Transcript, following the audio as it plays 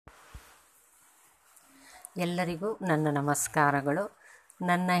ಎಲ್ಲರಿಗೂ ನನ್ನ ನಮಸ್ಕಾರಗಳು.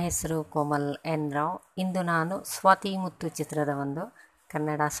 ನನ್ನ ಹೆಸರು ಕೋಮಲ್ ಎನ್ ರಾವ್. ಇಂದು ನಾನು ಸ್ವಾತಿ ಮುತ್ತು ಚಿತ್ರದ ಒಂದು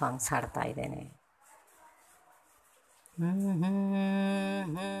ಕನ್ನಡ ಸಾಂಗ್ಸ್ ಹಾಡ್ತಾ ಇದ್ದೇನೆ.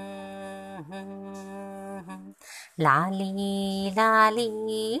 ಲಾಲಿ ಲಾಲಿ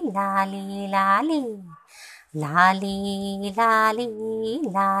ಲಾಲಿ ಲಾಲಿ ಲಾಲಿ ಲಾಲಿ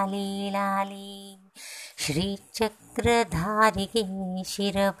ಲಾಲಿ ಲಾಲಿ ಶ್ರೀಚಕ್ರಧಾರಿಗೆ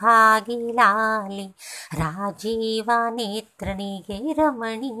ಶಿರಭಾಗಿ ಲಾಲಿ, ರಾಜೀವ ನೇತ್ರನಿಗೆ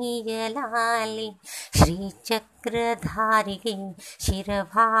ರಮಣೀಯ ಲಾಲಿ. ಶ್ರೀಚಕ್ರಧಾರಿಗೆ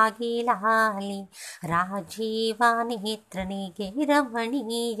ಶಿರಭಾಗಿ ಲಾಲಿ, ರಾಜೀವ ನೇತ್ರನಿಗೆ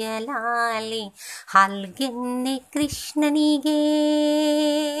ರಮಣೀಯ ಲಾಲಿ. ಹಲ್ಗೆನ್ನೆ ಕೃಷ್ಣನಿಗೆ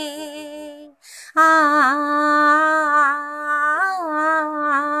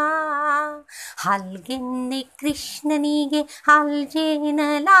ಹಲ್ಗೆನ್ನೆ ಕೃಷ್ಣನಿಗೆ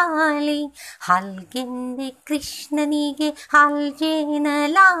ಹಲ್ಜೇನ ಲಾಲಿ, ಹಲ್ಗೆನ್ನೆ ಕೃಷ್ಣನಿಗೆ ಹಲ್ಜೇನ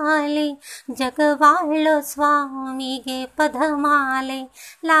ಲಾಲಿ. ಜಗವಾಳೋ ಸ್ವಾಮಿಗೆ ಪದಮಾಲೆ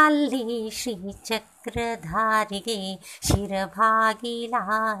ಲಾಲಿ, ಶ್ರೀಚಕ್ರಧಾರಿಗೆ ಶಿರಭಾಗಿ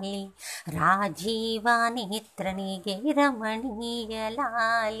ಲಾಲಿ, ರಾಜೀವ ನೇತ್ರನಿಗೆ ರಮಣೀಯ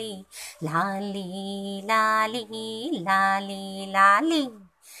ಲಾಲಿ. ಲಾಲಿ ಲಾಲಿ ಲಾಲಿ ಲಾಲಿ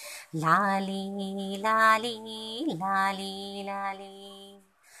ಲಾಲಿ ಲಾಲಿ ಲಾಲಿ ಲಾಲಿ.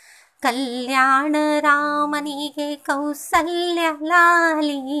 ಕಲ್ಯಾಣ ರಾಮನಿಗೆ ಕೌಸಲ್ಯ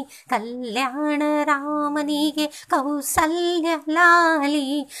ಲಾಲಿ, ಕಲ್ಯಾಣ ರಾಮನಿಗೆ ಕೌಸಲ್ಯ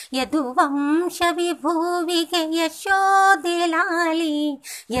ಲಾಲಿ. ಯದುವಂಶ ವಿಭುವಿಗೆ ಯಶೋದೆ ಲಾಲಿ,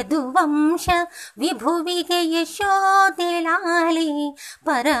 ಯದುವಂಶ ವಿಭುವಿಗೆ ಯಶೋದೆ ಲಾಲಿ.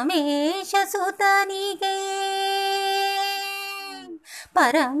 ಪರಮೇಶ ಸುತನಿಗೆ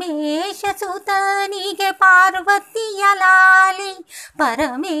ಪರಮೇಶ ಸುತನಿಗೆ ಪಾರ್ವತಿಯ ಲಾಲಿ,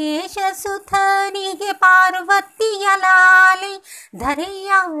 ಪರಮೇಶ ಸುತನಿಗೆ ಪಾರ್ವತಿಯ ಲಾಲಿ.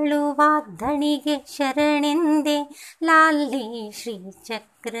 ಧರೆಯಾಳುವ ಧಣಿಗೆ ಶರಣೆಂದೆ ಲಾಲಿ,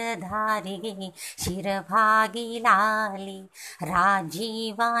 ಶ್ರೀಚಕ್ರಧಾರಿಗೆ ಶಿರಭಾಗಿ ಲಾಲಿ,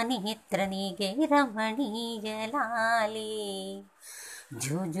 ರಾಜೀವ ನೇತ್ರನಿಗೆ ರಮಣೀಯ ಲಾಲಿ.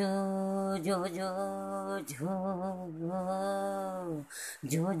 ಜೋ ಜೋ ಜೋ ಜೋ ಜೋ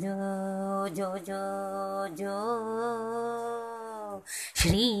ಜೋ ಜೋ ಜೋ ಜೋ ಜೋ.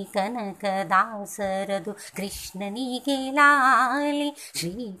 ಶ್ರೀ ಕನಕದಾಸರದು ಕೃಷ್ಣನಿಗೆ ಲಾಲಿ,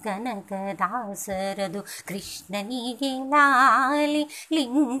 ಶ್ರೀ ಕನಕದಾಸರದು ಕೃಷ್ಣನಿಗೆ ಲಾಲಿ.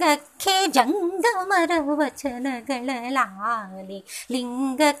 ಲಿಂಗಕ್ಕೆ ಜಂಗಮರ ವಚನಗಳ ಲಾಲಿ,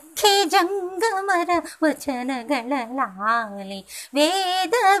 ಲಿಂಗಕ್ಕೆ ಜಂಗಮರ ವಚನಗಳ ಲಾಲಿ.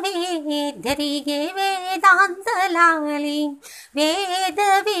 ವೇದ ವೇದ್ಯರಿಗೆ ವೇದಾಂತ ಲಾಲಿ, ವೇದ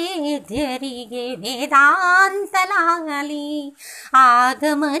ವೇದ್ಯರಿಗೆ ವೇದಾಂತ ಲಾಲಿ.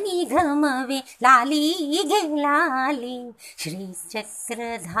 ಆಗಮ ನಿಗಮವೇ ಲಾಲಿಗೆ ಲಾಲಿ,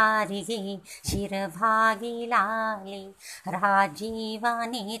 ಶ್ರೀಚಕ್ರಧಾರಿಗೆ ಶಿರಭಾಗಿ ಲಾಲಿ, ರಾಜೀವ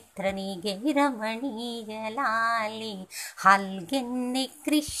ನೇತ್ರನಿಗೆ ರಮಣೀಯ ಲಾಲಿ. ಹಲ್ಗೆನ್ನೆ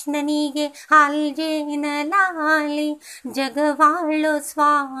ಕೃಷ್ಣನಿಗೆ ಹಲ್ಜೇನ ಲಾಲಿ, ಜಗವಾಳೋ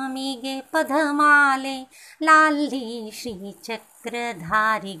ಸ್ವಾಮಿಗೆ ಪದಮಾಲೆ ಲಾಲಿ.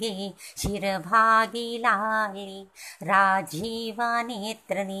 ಶ್ರೀಚಕ್ರಧಾರಿಗೆ ಶಿರಭಾಗಿ ಲಾಲಿ, ರಾಜೀವ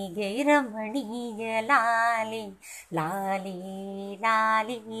ನೇತ್ರನಿಗೆ ರಮಣೀಯ ಲಾಲಿ. ಲಾಲಿ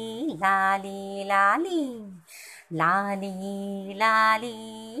ಲಾಲಿ ಲಾಲಿ ಲಾಲಿ ಲಾಲಿ ಲಾಲಿ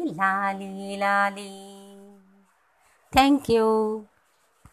ಲಾಲಿ ಲಾಲಿ. Thank you.